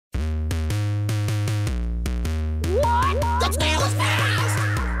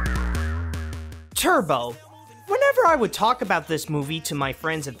Turbo. Whenever I would talk about this movie to my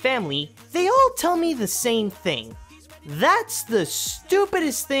friends and family, they all tell me the same thing. That's the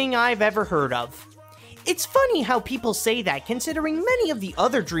stupidest thing I've ever heard of. It's funny how people say that, considering many of the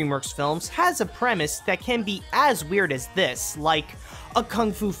other DreamWorks films has a premise that can be as weird as this, like a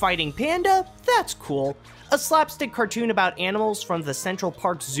kung fu fighting panda? That's cool. A slapstick cartoon about animals from the Central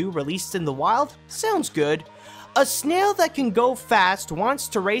Park Zoo released in the wild? Sounds good. A snail that can go fast wants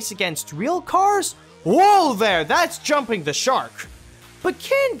to race against real cars? Whoa there, that's jumping the shark. But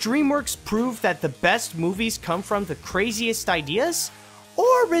can DreamWorks prove that the best movies come from the craziest ideas?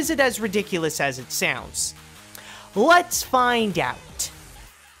 Or is it as ridiculous as it sounds? Let's find out.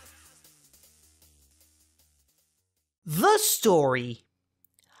 The story.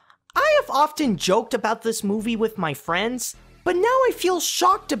 I have often joked about this movie with my friends, but now I feel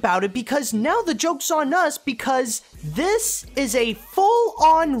shocked about it because now the joke's on us because this is a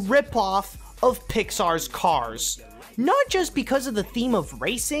full-on ripoff of Pixar's Cars. Not just because of the theme of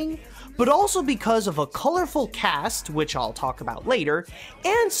racing, but also because of a colorful cast, which I'll talk about later,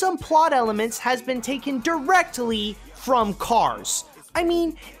 and some plot elements has been taken directly from Cars. I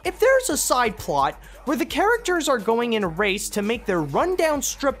mean, if there's a side plot where the characters are going in a race to make their rundown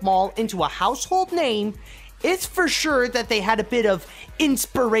strip mall into a household name, it's for sure that they had a bit of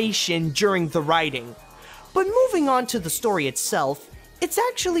inspiration during the writing. But moving on to the story itself, it's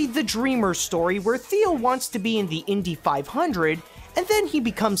actually the dreamer story where Theo wants to be in the Indy 500, and then he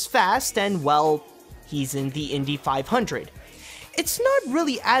becomes fast and, well, he's in the Indy 500. It's not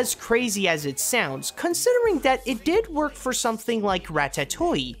really as crazy as it sounds, considering that it did work for something like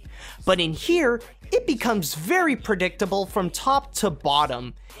Ratatouille, but in here, it becomes very predictable from top to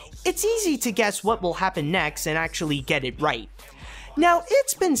bottom. It's easy to guess what will happen next and actually get it right. Now,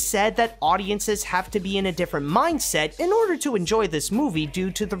 it's been said that audiences have to be in a different mindset in order to enjoy this movie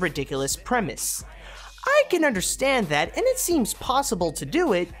due to the ridiculous premise. I can understand that, and it seems possible to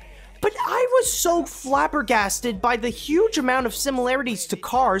do it, but I was so flabbergasted by the huge amount of similarities to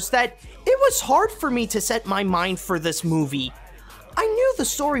Cars that it was hard for me to set my mind for this movie. I knew the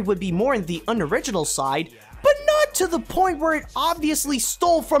story would be more in the unoriginal side, but not to the point where it obviously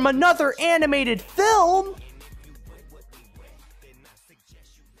stole from another animated film.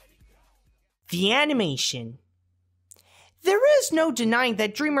 The animation. There is no denying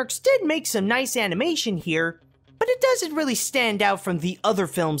that DreamWorks did make some nice animation here, but it doesn't really stand out from the other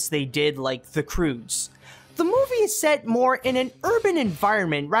films they did, like The Croods. The movie is set more in an urban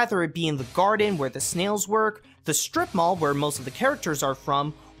environment, rather it be in the garden where the snails work, the strip mall where most of the characters are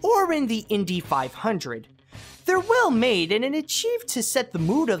from, or in the Indy 500. They're well made and it achieved to set the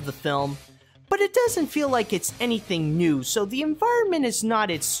mood of the film, but it doesn't feel like it's anything new, so the environment is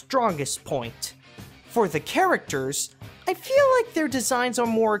not its strongest point. For the characters, I feel like their designs are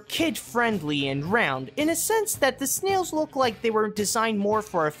more kid-friendly and round, in a sense that the snails look like they were designed more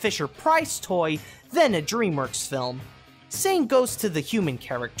for a Fisher-Price toy than a DreamWorks film. Same goes to the human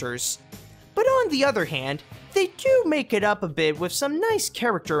characters. But on the other hand, they do make it up a bit with some nice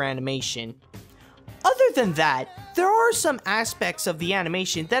character animation. Other than that, there are some aspects of the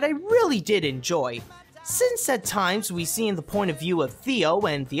animation that I really did enjoy. Since at times we see in the point of view of Theo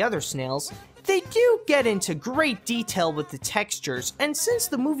and the other snails, they do get into great detail with the textures, and since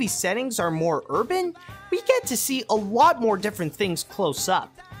the movie's settings are more urban, we get to see a lot more different things close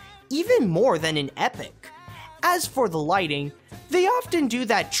up, even more than in Epic. As for the lighting, they often do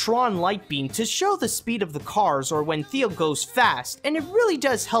that Tron light beam to show the speed of the cars or when Theo goes fast, and it really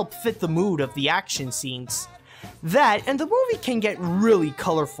does help fit the mood of the action scenes. That, and the movie can get really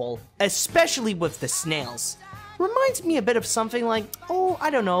colorful, especially with the snails. Reminds me a bit of something like, oh, I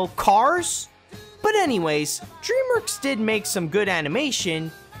don't know, Cars? But anyways, DreamWorks did make some good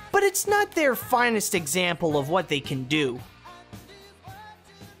animation, but it's not their finest example of what they can do.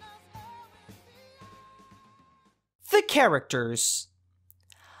 The characters.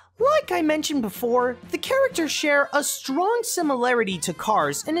 Like I mentioned before, the characters share a strong similarity to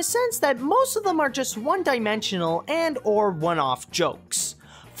Cars in a sense that most of them are just one-dimensional and/or one-off jokes.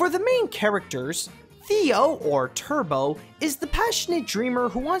 For the main characters, Theo, or Turbo, is the passionate dreamer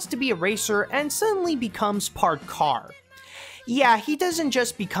who wants to be a racer and suddenly becomes part car. Yeah, he doesn't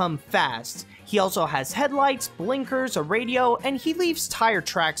just become fast, he also has headlights, blinkers, a radio, and he leaves tire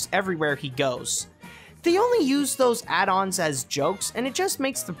tracks everywhere he goes. They only use those add-ons as jokes, and it just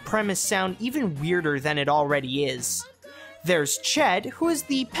makes the premise sound even weirder than it already is. There's Ched, who is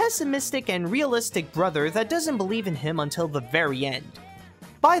the pessimistic and realistic brother that doesn't believe in him until the very end.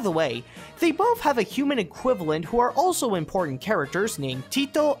 By the way, they both have a human equivalent who are also important characters named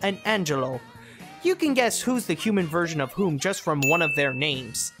Tito and Angelo. You can guess who's the human version of whom just from one of their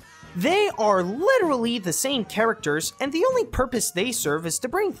names. They are literally the same characters, and the only purpose they serve is to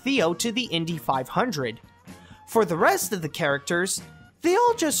bring Theo to the Indy 500. For the rest of the characters, they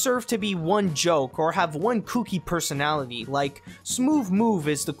all just serve to be one joke or have one kooky personality, like Smooth Move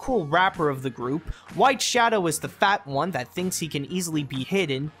is the cool rapper of the group, White Shadow is the fat one that thinks he can easily be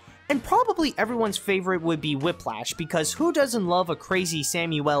hidden, and probably everyone's favorite would be Whiplash, because who doesn't love a crazy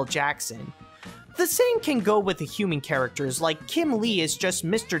Samuel L. Jackson? The same can go with the human characters, like Kim Lee is just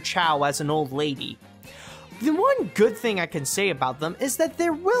Mr. Chow as an old lady. The one good thing I can say about them is that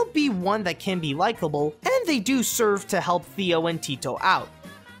there will be one that can be likable, and they do serve to help Theo and Tito out.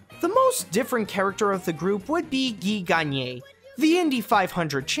 The most different character of the group would be Guy Gagné, the Indy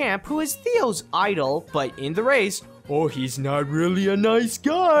 500 champ who is Theo's idol, but in the race, oh, he's not really a nice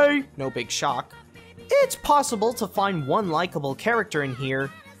guy. No big shock. It's possible to find one likable character in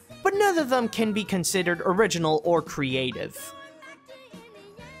here, but none of them can be considered original or creative.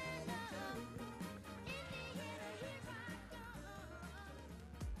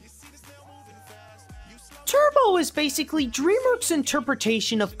 Turbo is basically DreamWorks'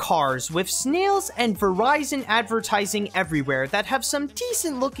 interpretation of Cars, with snails and Verizon advertising everywhere that have some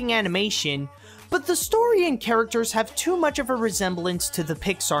decent looking animation, but the story and characters have too much of a resemblance to the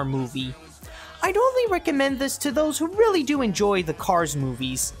Pixar movie. I'd only recommend this to those who really do enjoy the Cars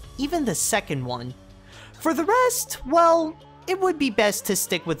movies, even the second one. For the rest, well, it would be best to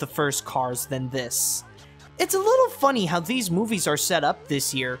stick with the first Cars than this. It's a little funny how these movies are set up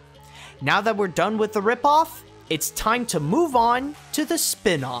this year. Now that we're done with the ripoff, it's time to move on to the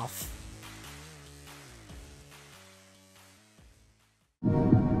spin-off.